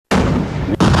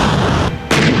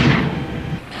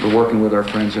We're working with our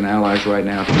friends and allies right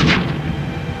now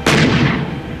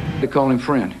to call him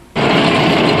friend.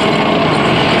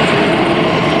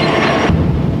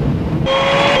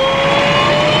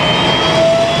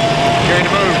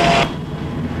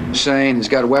 Hussein has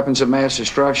got weapons of mass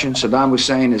destruction. Saddam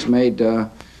Hussein has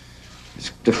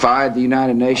defied the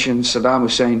United Nations. Saddam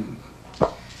Hussein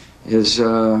is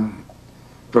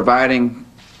providing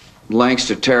links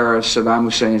to terrorists. Saddam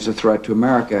Hussein is a threat to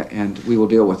America, and we will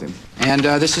deal with him. And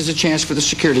this is a chance for the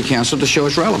Security Council to show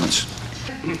its relevance.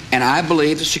 And I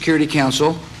believe the Security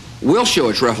Council will show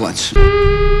its relevance.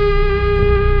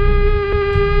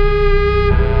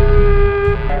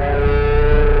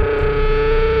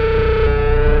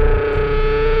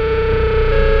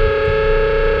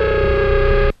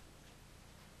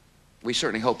 We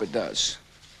certainly hope it does.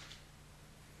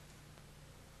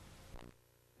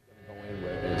 Go in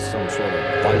with some sort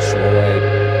of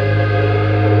viceroy.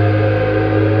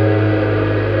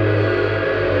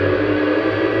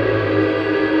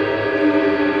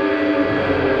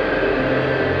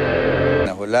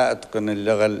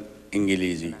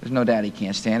 There's no doubt he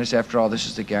can't stand us. After all, this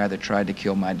is the guy that tried to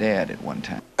kill my dad at one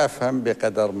time.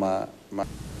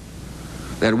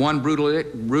 That one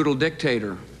brutal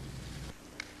dictator.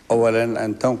 أولاً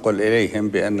أن تنقل إليهم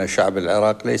بأن شعب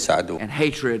العراق ليس عدو. And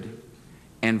hatred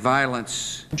and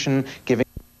violence.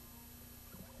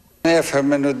 أنا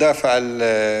أفهم أنه دافع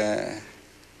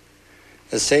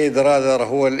السيد رادر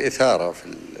هو الإثارة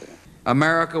في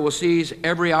America will seize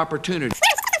every opportunity.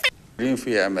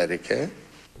 في أمريكا.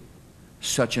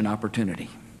 Such an opportunity.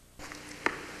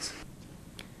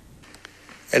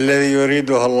 الذي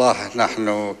يريدها الله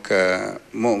نحن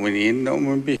كمؤمنين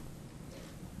نؤمن به.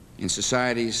 In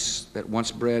societies that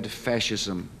once bred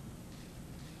fascism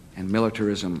and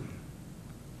militarism,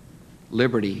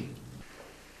 liberty.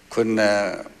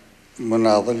 كنا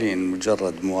مناضلين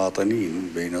مجرد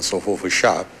مواطنين بين صفوف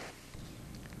الشعب.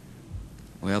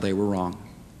 Well, they were wrong.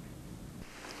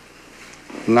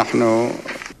 نحن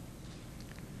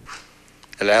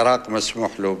العراق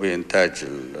مسموح له بإنتاج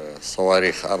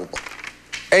الصواريخ أرضا.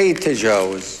 أي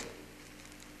تجاوز.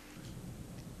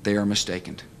 They are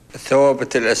mistaken.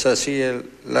 الثوابت الأساسية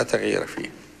لا تغيير فيه.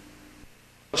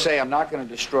 Say I'm not going to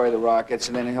destroy the rockets,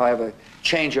 and then he'll have a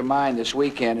change of mind this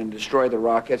weekend and destroy the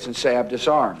rockets and say I've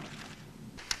disarmed.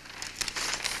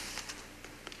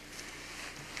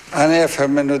 أنا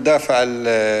أفهم أنه دافع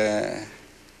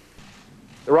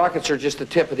The rockets are just the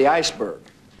tip of the iceberg.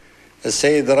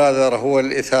 السيد رادر هو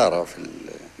الإثارة في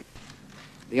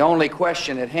The only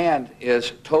question at hand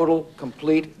is total,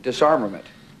 complete disarmament.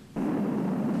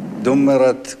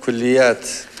 دمرت كليات،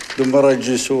 دمرت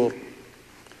جسور،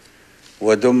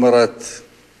 ودمرت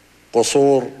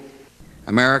قصور.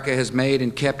 America has made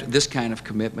and kept this kind of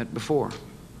commitment before.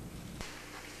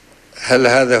 هل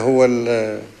هذا هو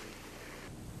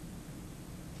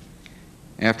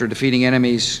After defeating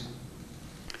enemies.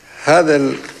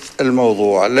 هذا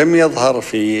الموضوع لم يظهر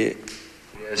في.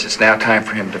 It's now time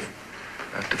for him to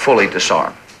fully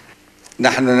disarm.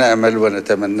 نحن نأمل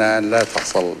ونتمنى أن لا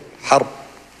تحصل حرب.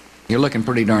 You're looking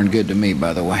pretty darn good to me,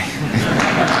 by the way.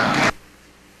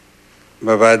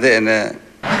 مبادئنا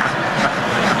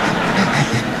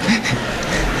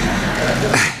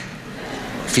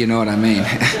if you know what I mean.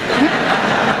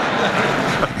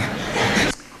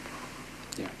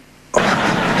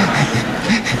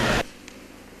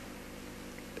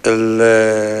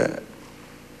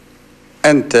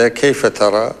 أنت كيف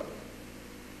ترى؟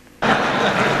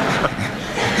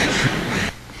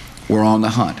 We're on the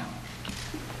hunt.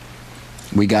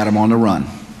 We got him on the run.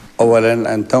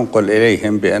 أولاً أن تنقل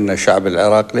إليهم بأن شعب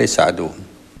العراق ليس عدو.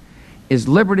 Is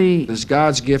liberty is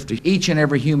God's gift to each and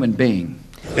every human being.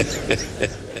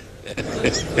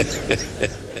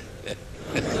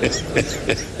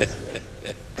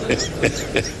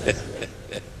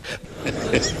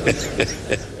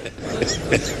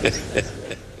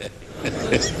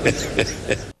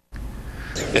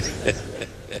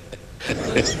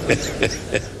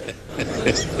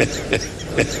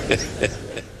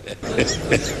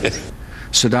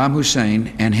 Saddam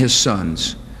Hussein and his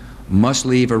sons must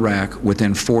leave Iraq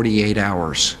within 48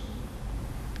 hours.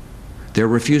 Their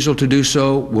refusal to do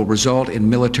so will result in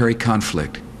military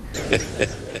conflict.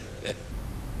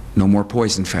 No more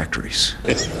poison factories.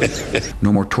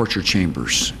 No more torture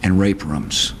chambers and rape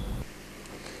rooms.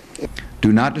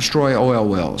 Do not destroy oil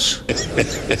wells.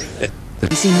 The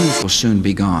will soon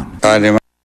be gone.